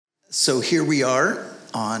So here we are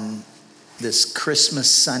on this Christmas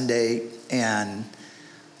Sunday, and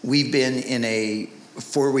we've been in a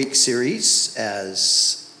 4-week series,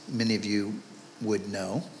 as many of you would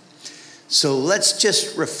know. So let's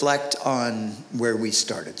just reflect on where we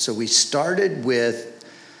started. So we started with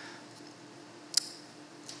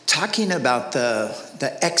talking about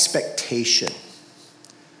the expectation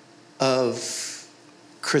of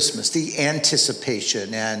Christmas, the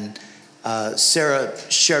anticipation, and Sarah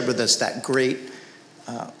shared with us that great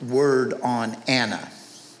word on Anna.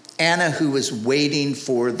 Anna, who was waiting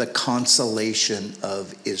for the consolation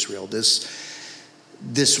of Israel.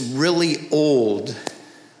 This really old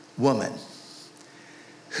woman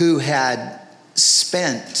who had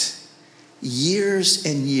spent years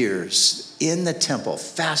and years in the temple,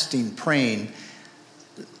 fasting, praying,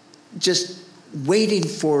 just waiting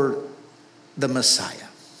for the Messiah.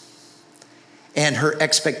 And her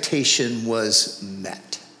expectation was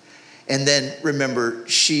met. And then, remember,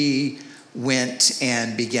 she went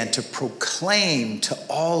and began to proclaim to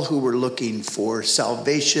all who were looking for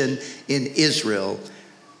salvation in Israel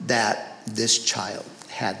that this child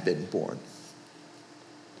had been born.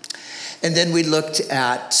 And then we looked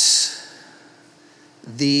at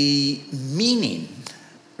the meaning,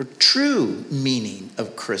 or true meaning,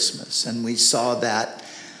 of Christmas. And we saw that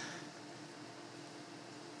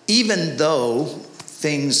even though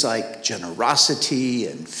things like generosity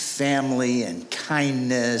and family and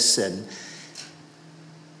kindness and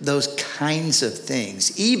those kinds of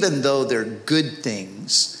things, even though they're good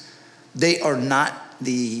things, they are not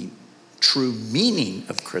the true meaning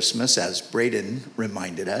of Christmas, as Braden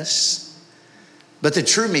reminded us. But the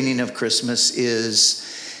true meaning of Christmas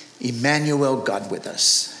is Emmanuel, God with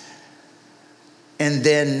us. And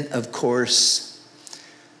then, of course,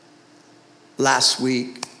 last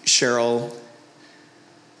week, Cheryl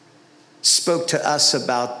spoke to us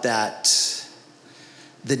about that,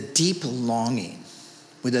 the deep longing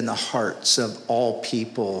within the hearts of all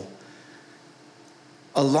people,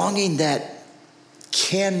 a longing that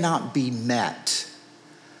cannot be met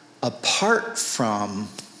apart from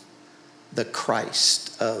the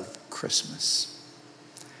Christ of Christmas.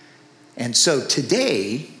 And so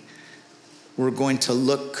today, we're going to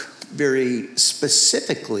look very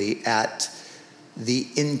specifically at the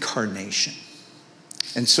Incarnation.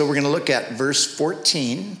 And so we're going to look at verse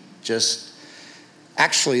 14, just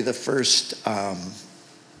actually the first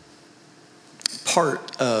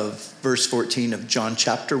part of verse 14 of John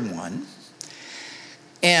chapter 1.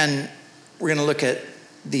 And we're going to look at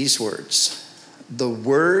these words. The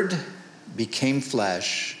Word became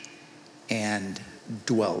flesh and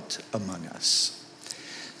dwelt among us.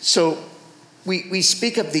 So we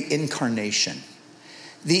speak of the Incarnation.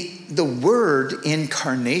 The word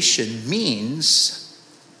incarnation means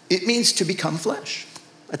to become flesh.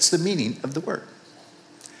 That's the meaning of the word.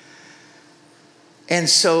 And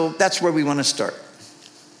so that's where we want to start,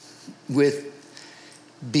 with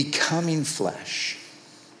becoming flesh.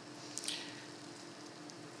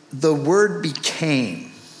 The word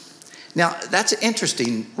became. Now, that's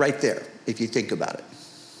interesting right there, if you think about it.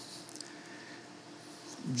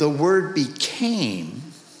 The word became.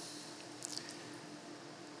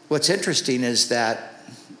 What's interesting is that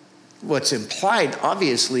what's implied,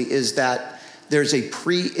 obviously, is that there's a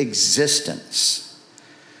pre-existence.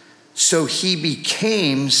 So he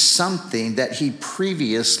became something that he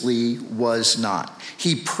previously was not.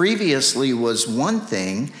 He previously was one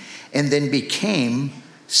thing and then became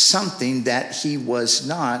something that he was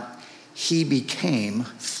not. He became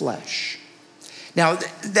flesh. Now,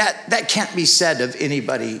 that can't be said of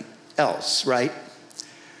anybody else, right?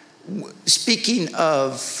 Speaking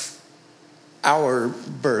of our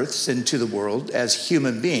births into the world as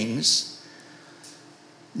human beings,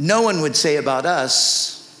 no one would say about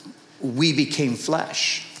us, we became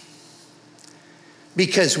flesh.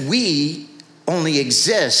 Because we only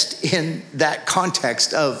exist in that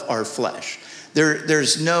context of our flesh.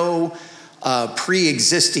 There's no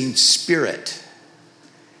pre-existing spirit,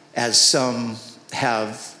 as some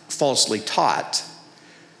have falsely taught.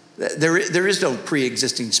 There is no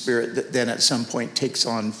pre-existing spirit that then at some point takes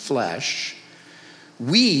on flesh.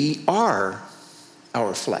 We are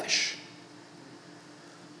our flesh.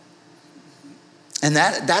 And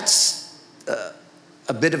that's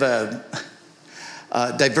a bit of a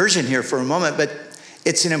diversion here for a moment, but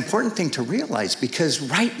it's an important thing to realize, because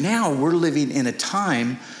right now we're living in a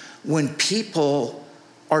time when people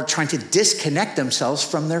are trying to disconnect themselves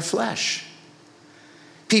from their flesh.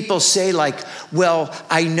 People say, like, well,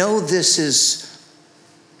 I know this is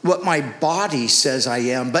what my body says I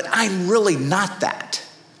am, but I'm really not that.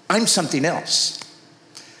 I'm something else.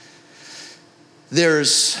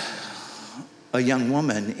 There's a young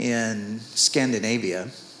woman in Scandinavia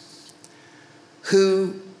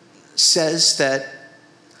who says that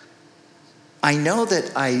I know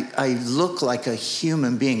that I look like a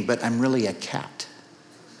human being, but I'm really a cat.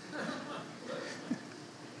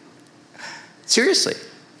 Seriously,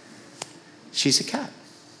 she's a cat.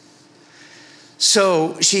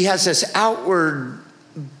 So she has this outward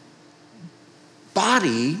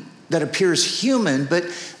body that appears human, but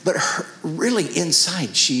really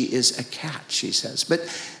inside she is a cat, she says. But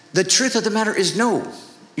the truth of the matter is, no,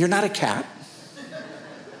 you're not a cat.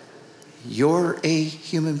 You're a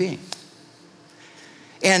human being.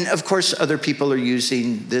 And of course, other people are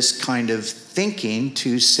using this kind of thinking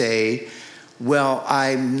to say, well,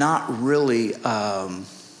 I'm not really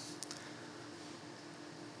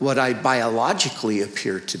what I biologically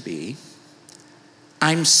appear to be.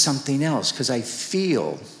 I'm something else because I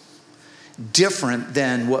feel different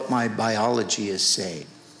than what my biology is saying.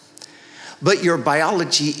 But your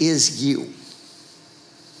biology is you.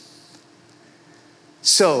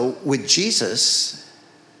 So with Jesus,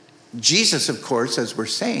 of course, as we're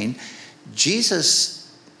saying,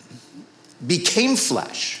 Jesus became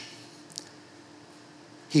flesh.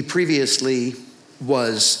 He previously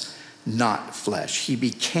was not flesh. He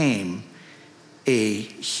became a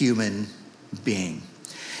human being.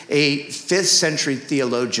 A 5th century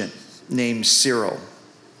theologian named Cyril,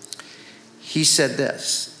 he said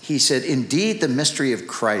this. He said, indeed, the mystery of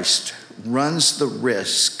Christ runs the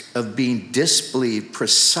risk of being disbelieved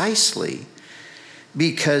precisely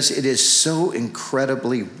because it is so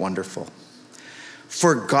incredibly wonderful.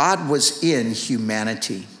 For God was in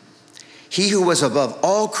humanity. He who was above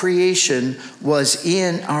all creation was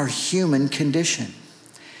in our human condition.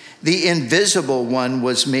 The invisible one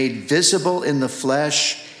was made visible in the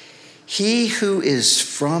flesh. He who is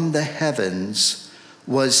from the heavens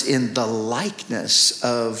was in the likeness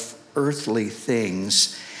of earthly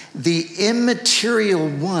things. The immaterial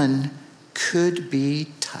one could be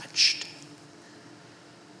touched.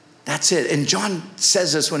 That's it. And John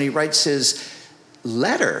says this when he writes his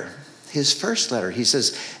letter, his first letter. He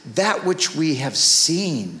says, that which we have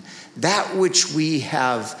seen, that which we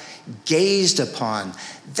have gazed upon,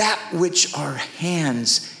 that which our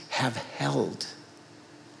hands have held.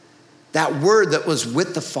 That word that was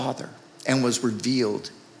with the Father and was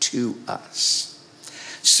revealed to us.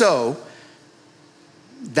 So,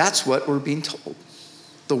 that's what we're being told.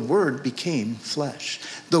 The Word became flesh.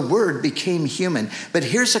 The Word became human. But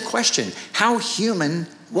here's a question. How human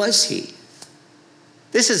was he?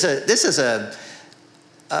 This is a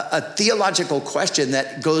theological question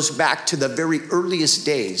that goes back to the very earliest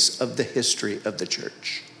days of the history of the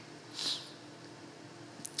church.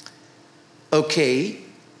 Okay,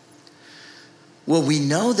 well, we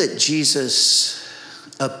know that Jesus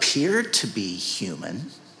appeared to be human,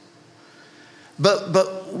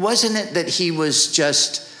 but wasn't it that he was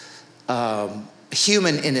just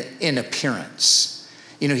human in appearance?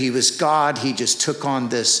 You know, he was God, he just took on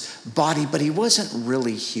this body, but he wasn't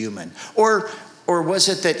really human. Or was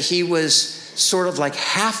it that he was sort of like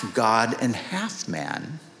half God and half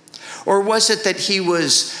man? Or was it that he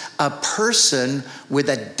was a person with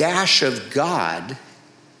a dash of God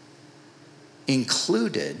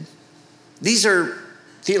included? These are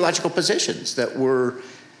theological positions that were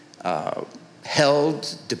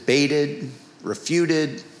held, debated,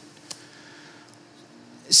 refuted.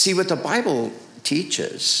 See, what the Bible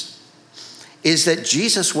teaches is that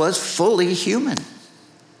Jesus was fully human.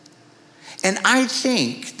 And I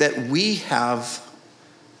think that we have,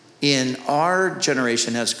 in our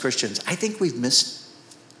generation as Christians, I think we've missed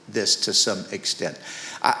this to some extent.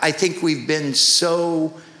 I think we've been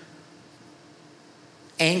so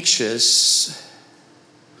anxious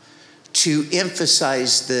to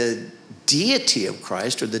emphasize the deity of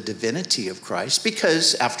Christ or the divinity of Christ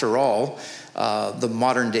because, after all, the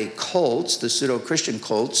modern day cults, the pseudo-Christian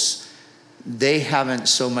cults, they haven't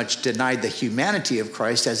so much denied the humanity of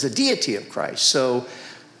Christ as the deity of Christ. So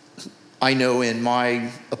I know in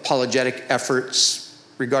my apologetic efforts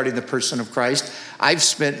regarding the person of Christ, I've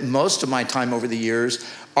spent most of my time over the years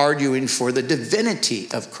arguing for the divinity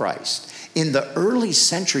of Christ. In the early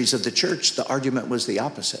centuries of the church, the argument was the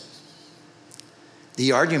opposite.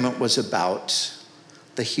 The argument was about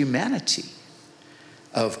the humanity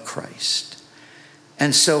of Christ.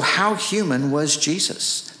 And so how human was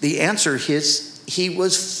Jesus? The answer is he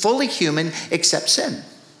was fully human except sin.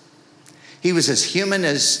 He was as human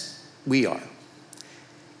as we are,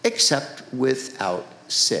 except without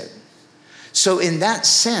sin. So in that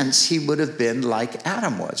sense, he would have been like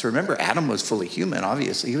Adam was. Remember, Adam was fully human,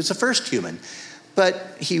 obviously. He was the first human.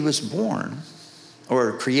 But he was born,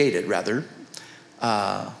 or created rather,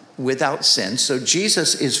 without sin. So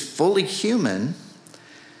Jesus is fully human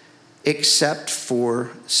except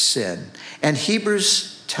for sin. And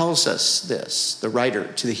Hebrews tells us this. The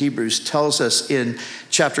writer to the Hebrews tells us in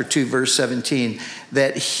chapter 2, verse 17,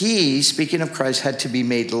 that he, speaking of Christ, had to be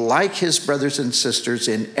made like his brothers and sisters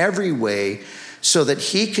in every way so that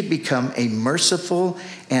he could become a merciful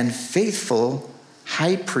and faithful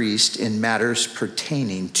high priest in matters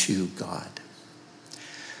pertaining to God.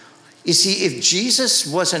 You see, if Jesus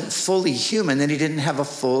wasn't fully human, then he didn't have a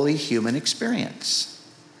fully human experience.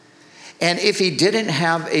 And if he didn't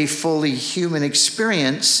have a fully human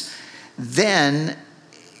experience, then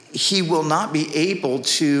he will not be able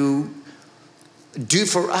to do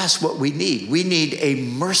for us what we need. We need a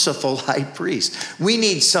merciful high priest. We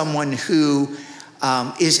need someone who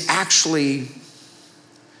is actually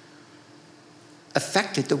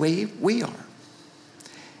affected the way we are.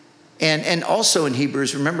 And also in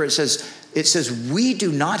Hebrews, remember it says we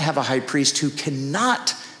do not have a high priest who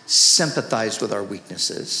cannot sympathize with our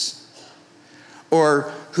weaknesses,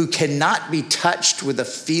 or who cannot be touched with the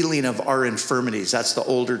feeling of our infirmities. That's the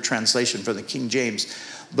older translation from the King James,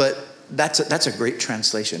 but that's a great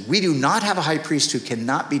translation. We do not have a high priest who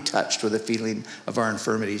cannot be touched with the feeling of our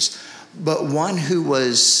infirmities, but one who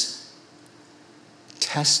was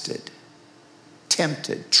tested,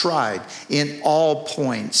 tempted, tried in all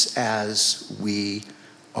points as we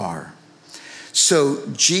are. So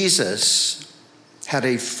Jesus had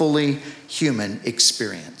a fully human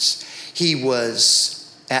experience. He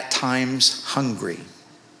was at times hungry.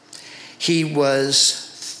 He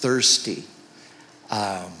was thirsty.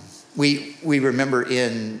 We remember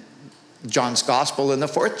in John's Gospel in the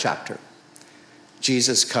 4th chapter,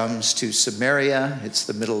 Jesus comes to Samaria. It's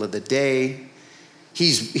the middle of the day.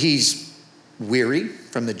 He's weary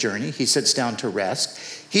from the journey. He sits down to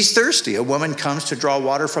rest. He's thirsty. A woman comes to draw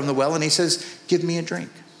water from the well, and he says, "Give me a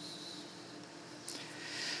drink."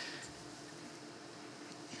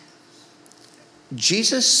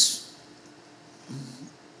 Jesus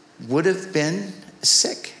would have been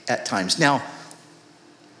sick at times. Now,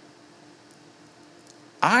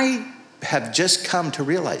 I have just come to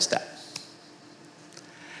realize that.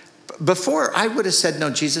 Before, I would have said, no,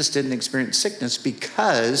 Jesus didn't experience sickness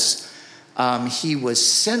because he was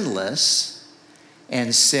sinless,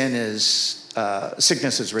 and sickness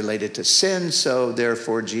is related to sin, so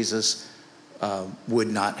therefore Jesus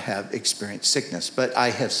would not have experienced sickness. But I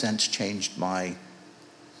have since changed my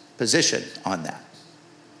position on that.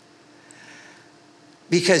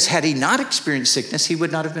 Because had he not experienced sickness, he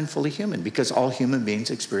would not have been fully human, because all human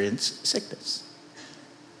beings experience sickness.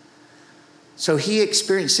 So he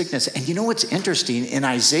experienced sickness. And you know what's interesting? In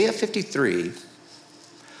Isaiah 53,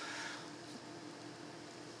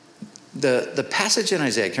 the passage in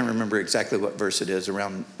Isaiah, I can't remember exactly what verse it is,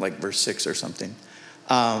 around like verse 6 or something.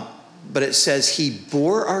 But it says, he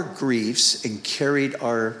bore our griefs and carried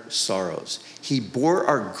our sorrows. He bore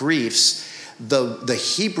our griefs. The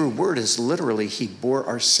Hebrew word is literally, he bore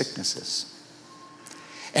our sicknesses.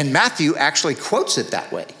 And Matthew actually quotes it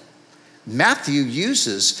that way. Matthew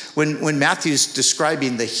uses, when Matthew's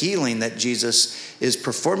describing the healing that Jesus is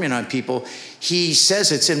performing on people, he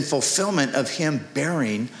says it's in fulfillment of him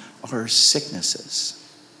bearing our sicknesses.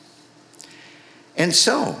 And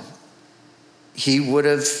so, he would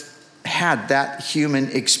have had that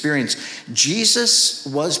human experience. Jesus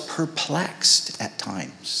was perplexed at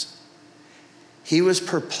times. He was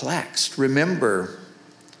perplexed. Remember,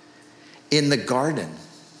 in the Garden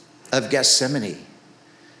of Gethsemane,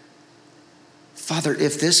 Father,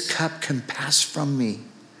 if this cup can pass from me,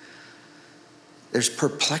 there's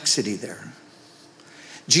perplexity there.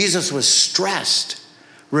 Jesus was stressed.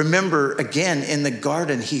 Remember, again, in the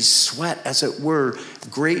garden, he sweat, as it were,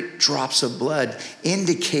 great drops of blood,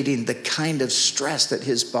 indicating the kind of stress that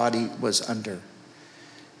his body was under.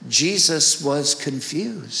 Jesus was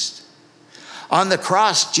confused. On the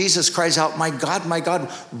cross, Jesus cries out, my God,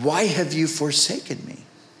 why have you forsaken me?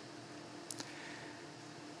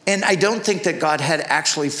 And I don't think that God had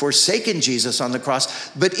actually forsaken Jesus on the cross,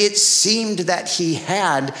 but it seemed that he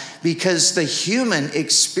had, because the human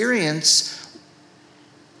experience,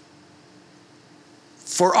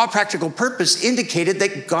 for all practical purpose, indicated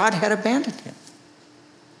that God had abandoned him.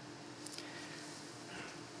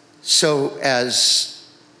 So as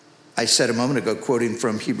I said a moment ago, quoting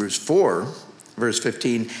from Hebrews 4, verse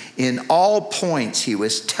 15, in all points he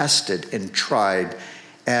was tested and tried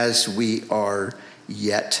as we are,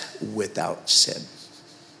 yet without sin.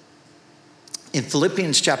 In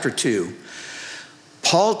Philippians chapter 2,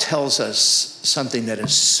 Paul tells us something that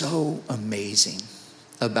is so amazing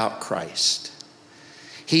about Christ.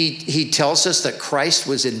 He tells us that Christ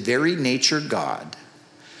was in very nature God.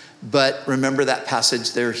 But remember that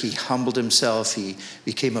passage there? He humbled himself. He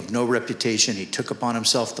became of no reputation. He took upon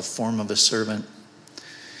himself the form of a servant.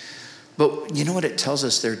 But you know what it tells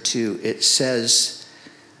us there too? It says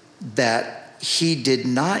that he did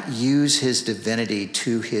not use his divinity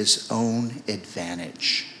to his own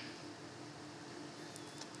advantage.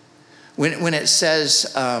 When it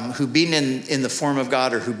says, who being in the form of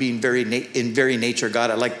God, or who being in very nature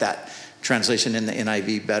God, I like that translation in the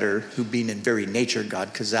NIV better, who being in very nature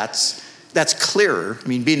God, because that's clearer. I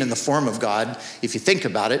mean, being in the form of God, if you think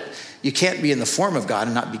about it, you can't be in the form of God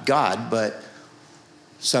and not be God, but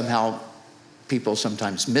somehow people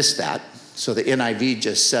sometimes miss that. So the NIV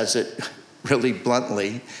just says it really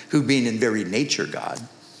bluntly, who being in very nature God,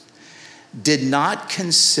 did not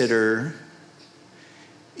consider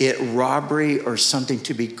it robbery or something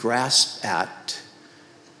to be grasped at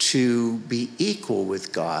to be equal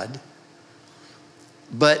with God.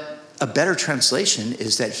 But a better translation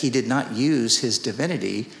is that he did not use his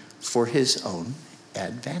divinity for his own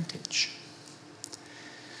advantage.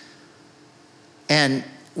 And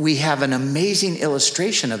we have an amazing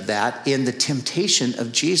illustration of that in the temptation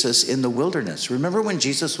of Jesus in the wilderness. Remember when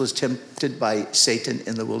Jesus was tempted by Satan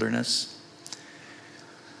in the wilderness?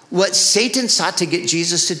 What Satan sought to get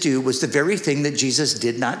Jesus to do was the very thing that Jesus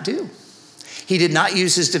did not do. He did not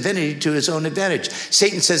use his divinity to his own advantage.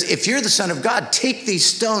 Satan says, if you're the Son of God, take these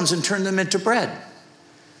stones and turn them into bread.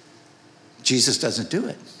 Jesus doesn't do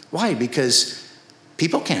it. Why? Because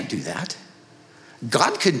people can't do that.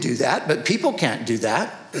 God can do that, but people can't do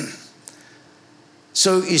that.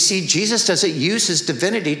 So you see, Jesus doesn't use his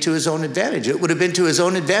divinity to his own advantage. It would have been to his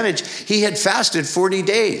own advantage. He had fasted 40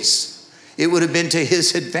 days. It would have been to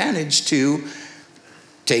his advantage to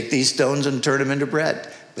take these stones and turn them into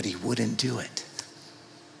bread. But he wouldn't do it.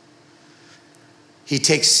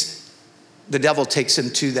 The devil takes him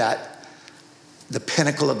to the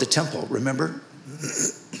pinnacle of the temple, remember?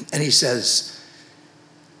 And he says,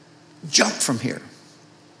 jump from here.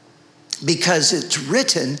 Because it's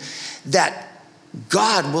written that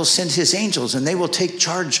God will send his angels and they will take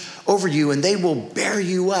charge over you and they will bear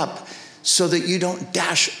you up so that you don't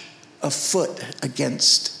dash a foot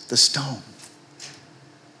against the stone.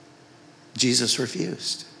 Jesus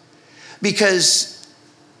refused. Because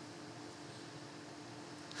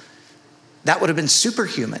that would have been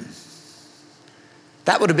superhuman.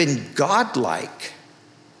 That would have been godlike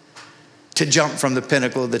to jump from the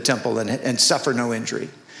pinnacle of the temple and suffer no injury.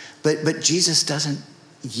 But Jesus doesn't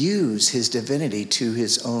use his divinity to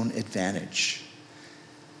his own advantage.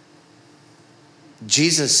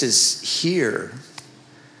 Jesus is here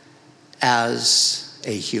as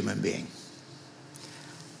a human being,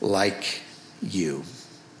 like you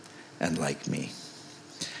and like me.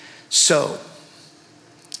 So,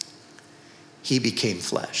 he became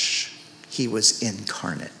flesh. He was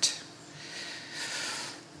incarnate.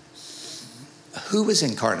 Who was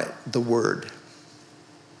incarnate? The Word.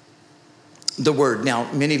 The Word.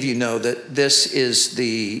 Now, many of you know that this is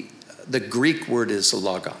the Greek word is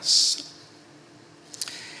logos.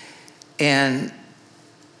 And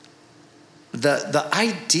the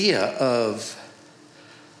idea of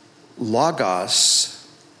logos,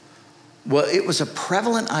 well, it was a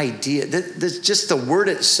prevalent idea. Just the word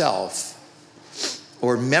itself,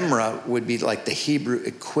 or memra would be like the Hebrew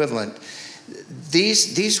equivalent.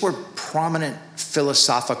 These were prominent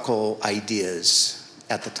philosophical ideas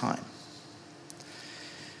at the time.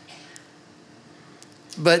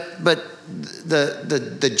 But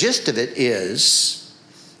the gist of it is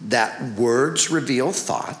that words reveal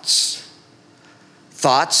thoughts.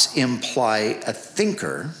 Thoughts imply a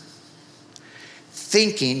thinker.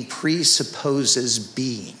 Thinking presupposes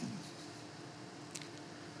being.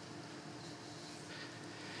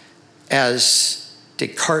 As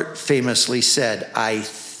Descartes famously said, I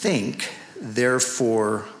think,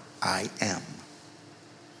 therefore I am.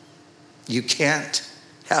 You can't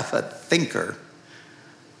have a thinker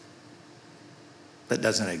that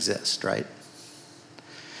doesn't exist, right?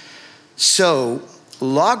 So,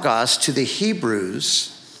 logos to the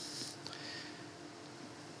Hebrews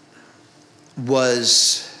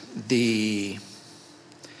was the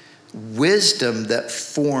wisdom that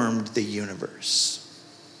formed the universe.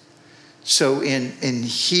 So in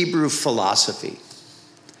Hebrew philosophy,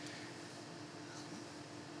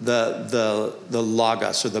 the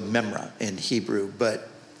logos or the memra in Hebrew, but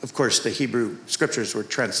of course the Hebrew scriptures were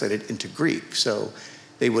translated into Greek, so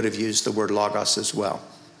they would have used the word logos as well.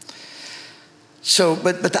 So,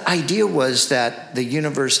 but the idea was that the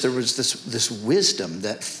universe, there was this wisdom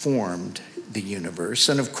that formed the universe.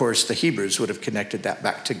 And of course, the Hebrews would have connected that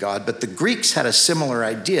back to God, but the Greeks had a similar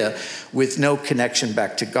idea with no connection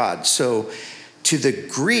back to God. So to the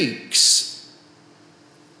Greeks,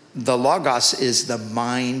 the Logos is the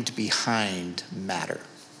mind behind matter.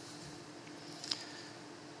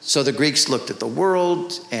 So the Greeks looked at the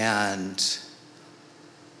world and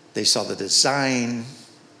they saw the design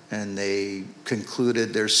and they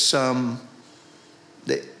concluded there's some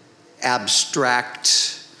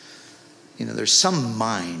abstract, there's some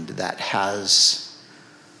mind that has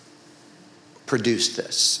produced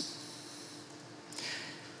this.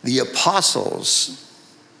 The apostles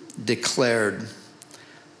declared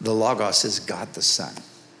the Logos is God the Son.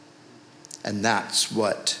 And that's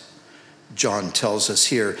what John tells us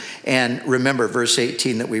here. And remember verse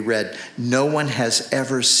 18 that we read, no one has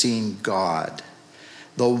ever seen God.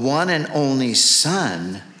 The one and only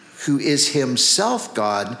Son, who is himself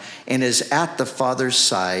God and is at the Father's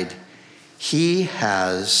side, he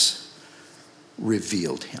has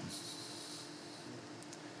revealed him.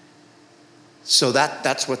 So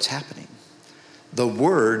that's what's happening. The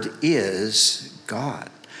Word is God.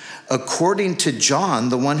 According to John,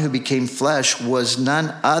 the one who became flesh was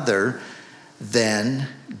none other than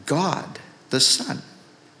God, the Son.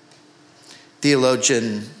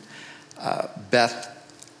 Theologian Beth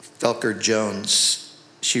Felker Jones,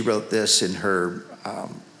 she wrote this in her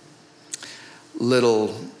little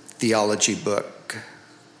theology book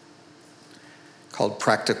called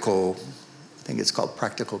Practical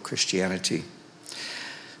Christianity.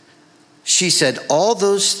 She said, all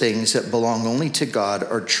those things that belong only to God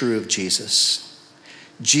are true of Jesus.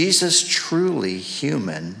 Jesus, truly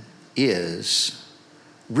human, is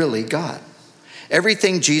really God.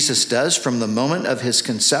 Everything Jesus does from the moment of his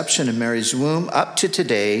conception in Mary's womb up to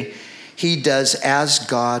today, he does as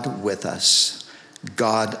God with us,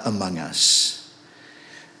 God among us.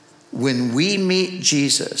 When we meet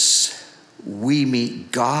Jesus, we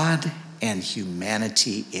meet God and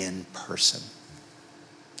humanity in person.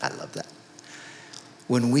 I love that.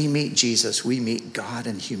 When we meet Jesus, we meet God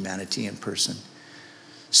and humanity in person.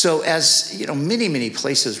 So as, many, many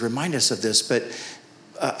places remind us of this, but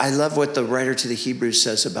I love what the writer to the Hebrews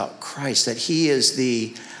says about Christ, that he is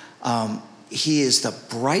the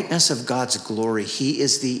brightness of God's glory. He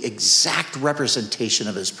is the exact representation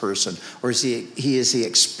of his person, or he is the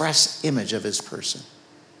express image of his person.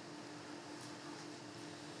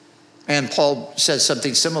 And Paul says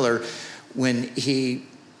something similar when he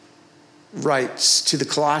writes to the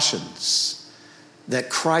Colossians that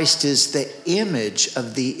Christ is the image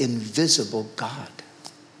of the invisible God.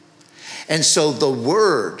 And so the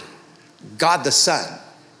Word, God the Son,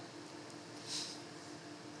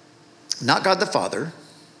 not God the Father,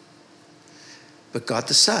 but God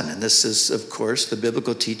the Son. And this is, of course, the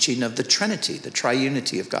biblical teaching of the Trinity, the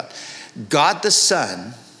triunity of God. God the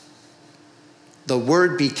Son, the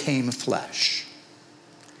Word became flesh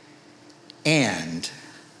and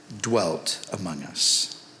dwelt among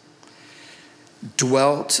us.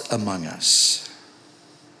 Dwelt among us.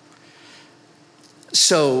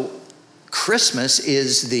 So Christmas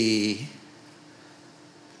is the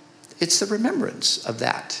remembrance of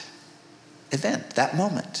that event, that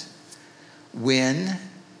moment, when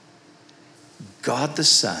God the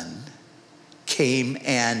Son came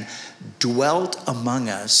and dwelt among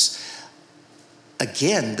us.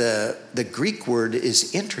 Again, the Greek word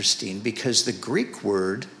is interesting because the Greek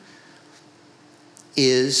word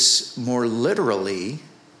is more literally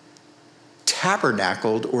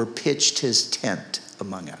tabernacled or pitched his tent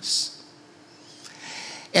among us.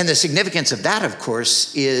 And the significance of that, of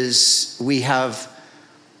course, is we have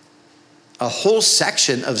a whole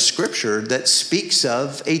section of Scripture that speaks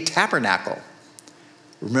of a tabernacle.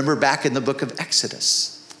 Remember back in the book of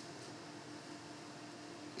Exodus.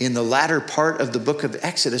 In the latter part of the book of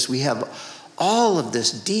Exodus, we have all of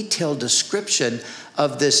this detailed description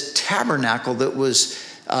of this tabernacle that was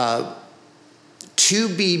to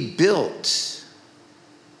be built.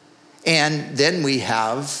 And then we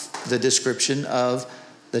have the description of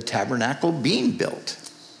the tabernacle being built.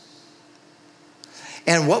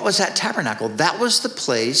 And what was that tabernacle? That was the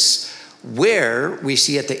place where we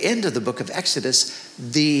see at the end of the book of Exodus,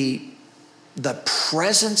 the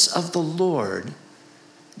presence of the Lord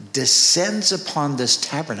descends upon this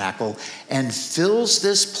tabernacle and fills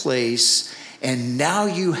this place, and now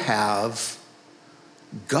you have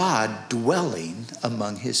God dwelling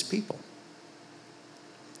among his people.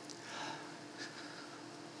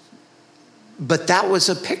 But that was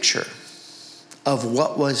a picture of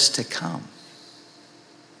what was to come.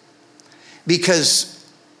 Because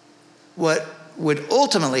what would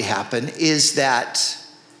ultimately happen is that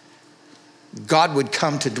God would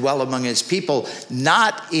come to dwell among his people,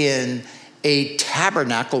 not in a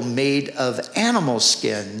tabernacle made of animal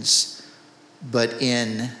skins, but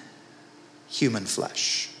in human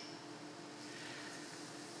flesh.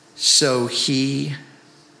 So he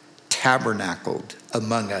tabernacled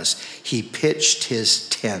among us. He pitched his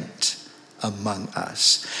tent among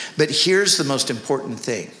us. But here's the most important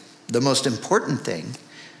thing. The most important thing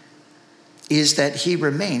is that he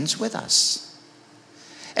remains with us.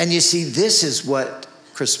 And you see, this is what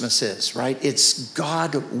Christmas is, right? It's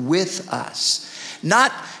God with us.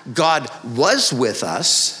 Not God was with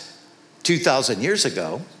us 2,000 years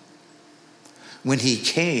ago when he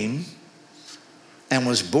came and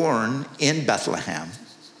was born in Bethlehem.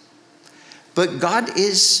 But God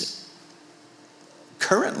is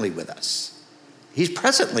currently with us. He's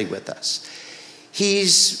presently with us.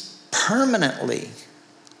 He's permanently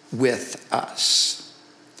with us.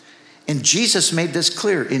 And Jesus made this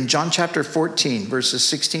clear in John chapter 14, verses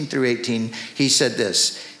 16 through 18. He said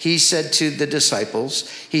this. He said to the disciples,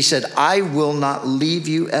 he said, I will not leave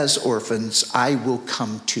you as orphans. I will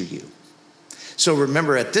come to you. So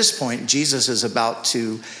remember, at this point, Jesus is about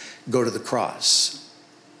to go to the cross.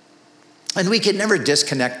 And we can never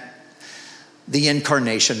disconnect the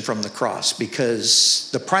incarnation from the cross, because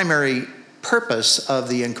the primary purpose of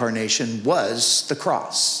the incarnation was the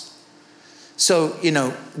cross. So,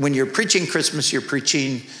 when you're preaching Christmas, you're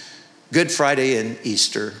preaching Good Friday and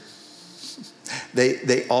Easter.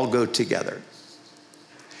 They all go together.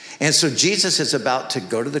 And so Jesus is about to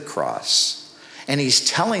go to the cross, and he's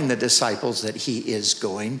telling the disciples that he is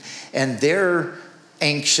going, and they're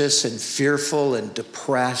anxious and fearful and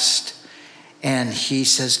depressed. And he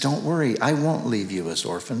says, don't worry, I won't leave you as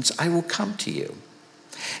orphans. I will come to you.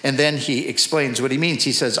 And then he explains what he means.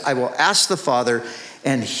 He says, I will ask the Father,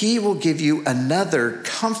 and he will give you another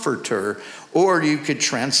comforter, or you could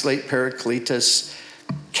translate Paracletus,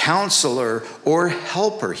 counselor or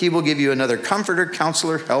helper. He will give you another comforter,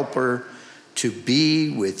 counselor, helper to be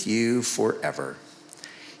with you forever.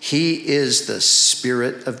 He is the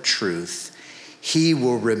Spirit of truth. He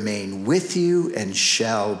will remain with you and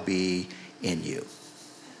shall be in you.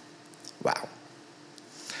 Wow.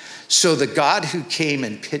 So the God who came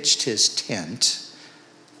and pitched his tent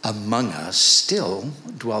among us still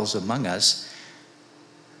dwells among us.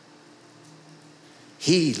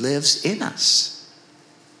 He lives in us.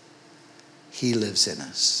 He lives in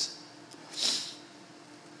us.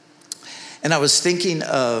 And I was thinking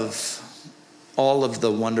of all of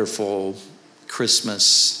the wonderful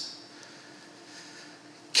Christmas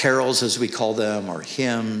carols, as we call them, or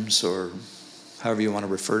hymns, or however you want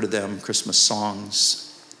to refer to them, Christmas songs,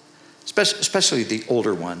 especially the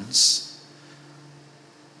older ones,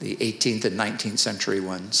 the 18th and 19th century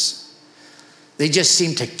ones. They just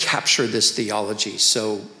seem to capture this theology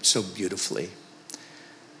so beautifully.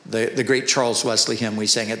 The great Charles Wesley hymn, we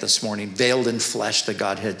sang it this morning, veiled in flesh the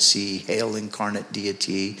Godhead see, hail incarnate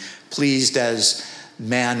deity, pleased as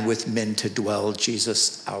man with men to dwell,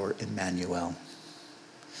 Jesus our Emmanuel.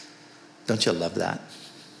 Don't you love that?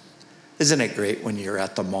 Isn't it great when you're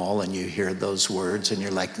at the mall and you hear those words and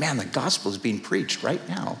you're like, man, the gospel is being preached right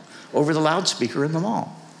now over the loudspeaker in the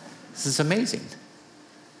mall. This is amazing.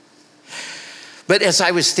 But as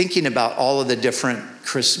I was thinking about all of the different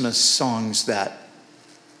Christmas songs that,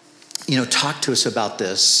 talk to us about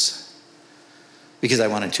this, because I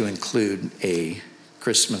wanted to include a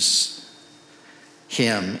Christmas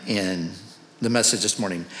hymn in the message this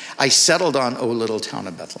morning, I settled on O Little Town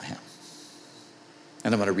of Bethlehem.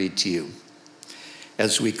 And I'm going to read to you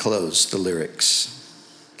as we close the lyrics.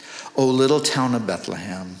 O little town of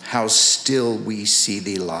Bethlehem, how still we see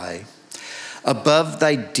thee lie. Above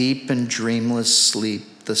thy deep and dreamless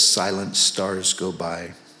sleep, the silent stars go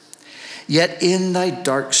by. Yet in thy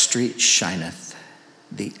dark street shineth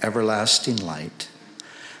the everlasting light.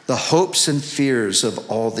 The hopes and fears of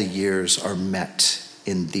all the years are met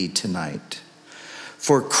in thee tonight.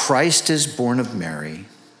 For Christ is born of Mary,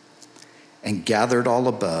 and gathered all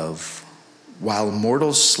above, while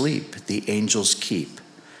mortals sleep, the angels keep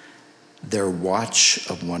their watch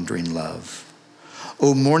of wondering love.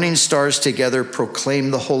 O morning stars together proclaim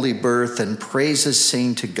the holy birth, and praises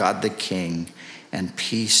sing to God the King, and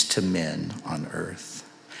peace to men on earth.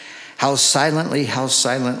 How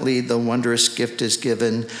silently the wondrous gift is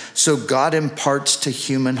given, so God imparts to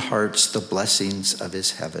human hearts the blessings of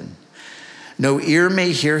his heaven. No ear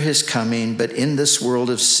may hear his coming, but in this world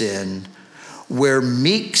of sin, where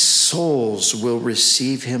meek souls will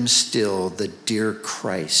receive him still, the dear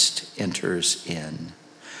Christ enters in.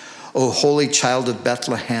 O holy child of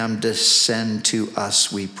Bethlehem, descend to us,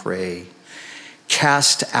 we pray.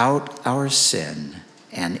 Cast out our sin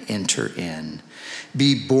and enter in.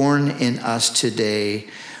 Be born in us today.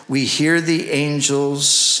 We hear the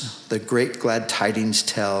angels, the great glad tidings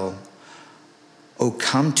tell. O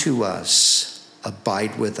come to us,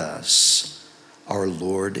 abide with us, our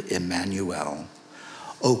Lord Emmanuel.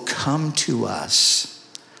 O come to us,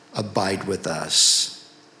 abide with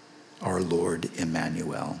us, our Lord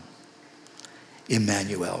Emmanuel.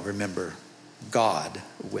 Emmanuel, remember, God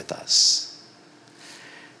with us.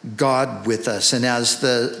 God with us. And as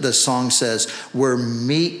the song says, where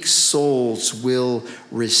meek souls will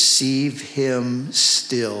receive him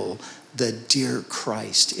still, the dear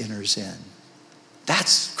Christ enters in.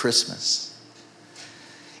 That's Christmas.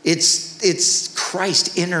 It's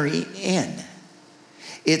Christ entering in.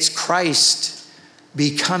 It's Christ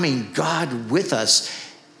becoming God with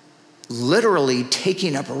us, literally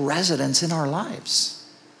taking up residence in our lives,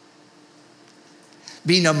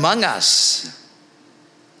 being among us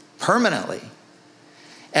permanently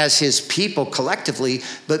as his people collectively,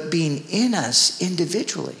 but being in us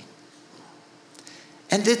individually.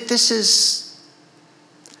 And that this has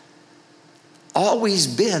always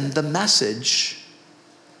been the message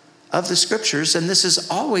of the scriptures, and this has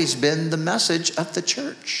always been the message of the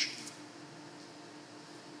church.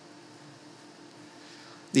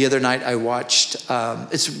 The other night I watched,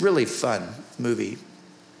 it's a really fun movie,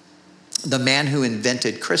 The Man Who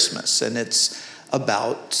Invented Christmas, and it's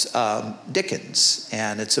about Dickens,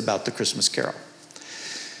 and it's about the Christmas Carol.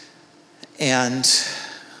 And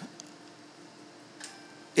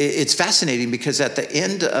it's fascinating because at the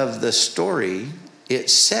end of the story, it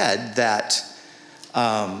said that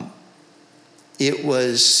it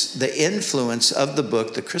was the influence of the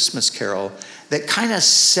book, The Christmas Carol, that kind of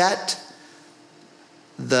set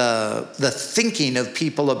the thinking of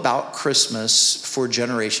people about Christmas for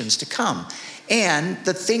generations to come. And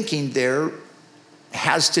the thinking there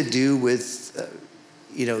has to do with,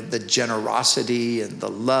 the generosity and the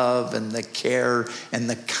love and the care and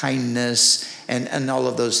the kindness and all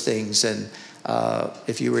of those things. And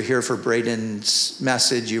if you were here for Braden's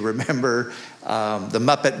message, you remember the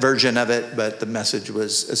Muppet version of it, but the message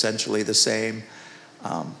was essentially the same.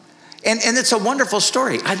 And it's a wonderful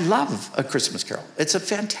story. I love A Christmas Carol. It's a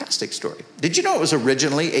fantastic story. Did you know it was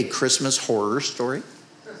originally a Christmas horror story?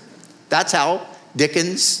 That's how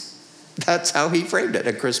Dickens, that's how he framed it,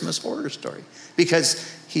 a Christmas horror story. Because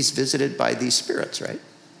he's visited by these spirits, right?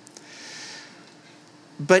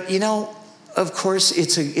 But of course,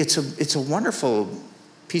 it's a wonderful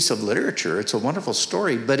piece of literature. It's a wonderful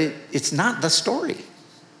story, but it's not the story.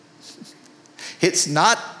 It's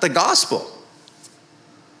not the gospel.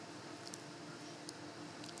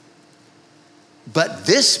 But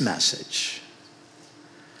this message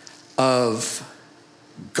of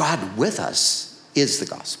God with us is the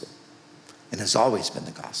gospel and has always been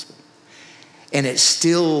the gospel. And it's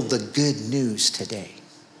still the good news today.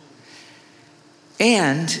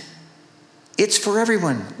 And it's for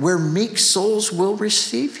everyone. Where meek souls will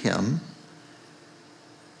receive him,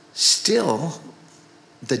 still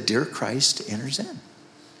the dear Christ enters in.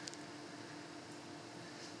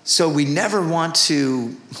 So we never want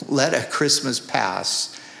to let a Christmas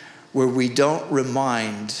pass where we don't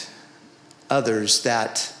remind others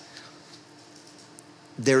that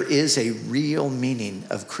there is a real meaning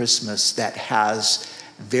of Christmas that has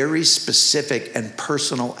very specific and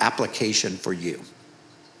personal application for you.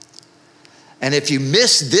 And if you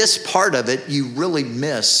miss this part of it, you really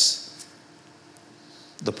miss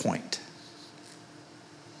the point.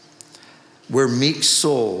 Where meek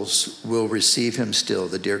souls will receive him still,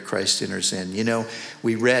 the dear Christ enters in.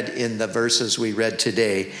 We read in the verses we read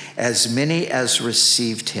today, as many as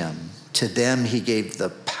received him, to them he gave the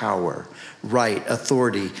power, right,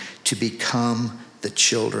 authority to become the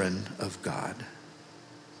children of God.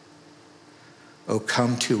 Oh,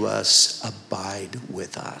 come to us, abide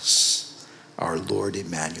with us, our Lord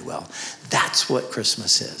Emmanuel. That's what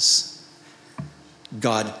Christmas is.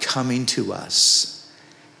 God coming to us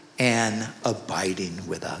and abiding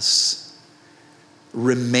with us,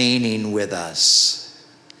 remaining with us,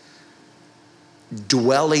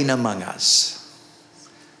 dwelling among us,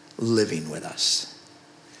 living with us,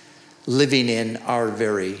 living in our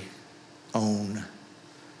very own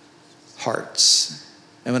hearts.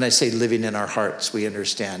 And when I say living in our hearts, we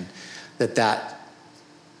understand that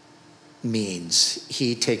means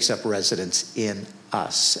he takes up residence in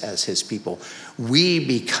us as his people. We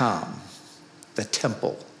become the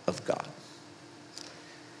temple of God.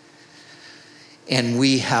 And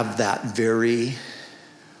we have that very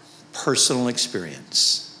personal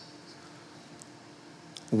experience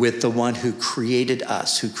with the one who created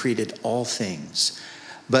us, who created all things,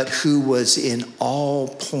 but who was in all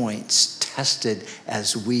points tested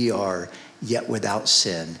as we are, yet without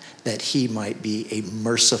sin, that he might be a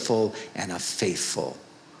merciful and a faithful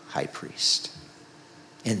high priest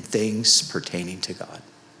in things pertaining to God.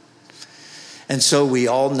 And so we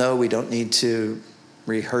all know, we don't need to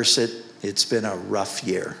rehearse it. It's been a rough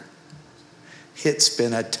year. It's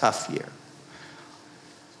been a tough year.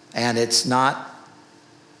 And it's not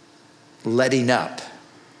letting up.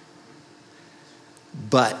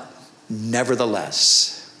 But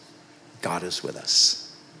nevertheless, God is with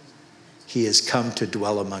us. He has come to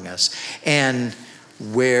dwell among us. And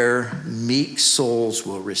where meek souls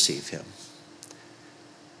will receive him.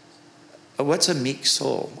 What's a meek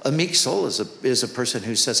soul? A meek soul is a person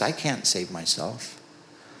who says, I can't save myself.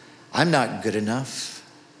 I'm not good enough.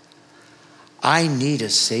 I need a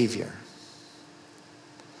Savior.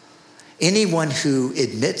 Anyone who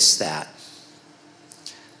admits that,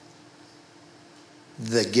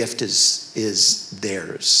 the gift is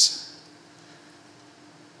theirs.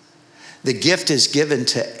 The gift is given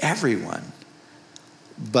to everyone,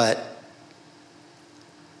 but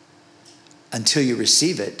until you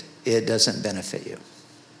receive it, it doesn't benefit you.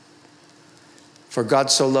 For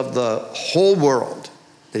God so loved the whole world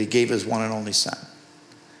that he gave his one and only Son.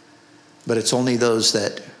 But it's only those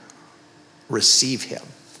that receive him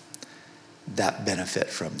that benefit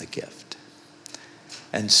from the gift.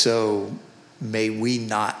 And so may we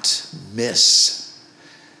not miss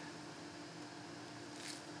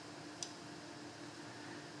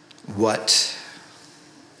what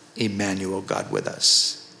Emmanuel, God with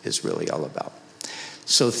us, is really all about.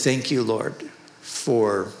 So thank you, Lord,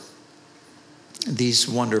 for these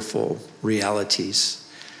wonderful realities.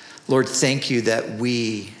 Lord, thank you that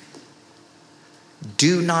we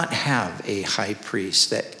do not have a high priest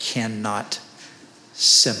that cannot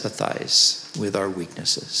sympathize with our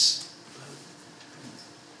weaknesses,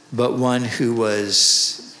 but one who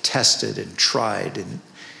was tested and tried in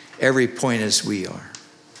every point as we are,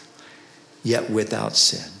 yet without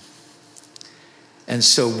sin. And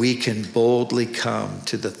so we can boldly come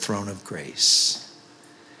to the throne of grace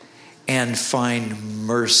and find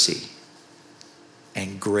mercy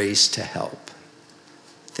and grace to help.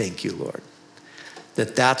 Thank you, Lord,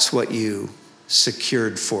 that that's what you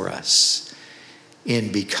secured for us in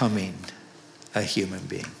becoming a human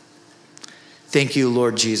being. Thank you,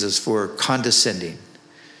 Lord Jesus, for condescending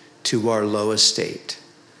to our low estate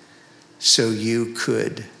so you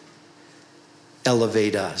could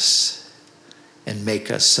elevate us and make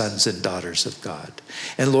us sons and daughters of God.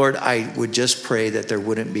 And Lord, I would just pray that there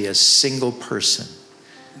wouldn't be a single person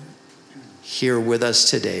here with us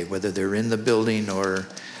today, whether they're in the building or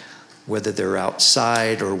whether they're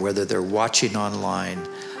outside or whether they're watching online,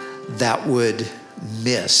 that would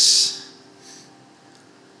miss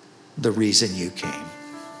the reason you came.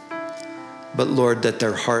 But Lord, that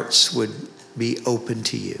their hearts would be open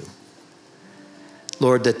to you.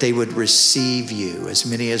 Lord, that they would receive you. As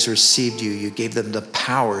many as received you, you gave them the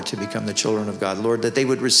power to become the children of God. Lord, that they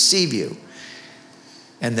would receive you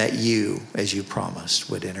and that you, as you promised,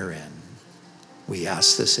 would enter in. We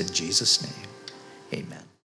ask this in Jesus' name. Amen.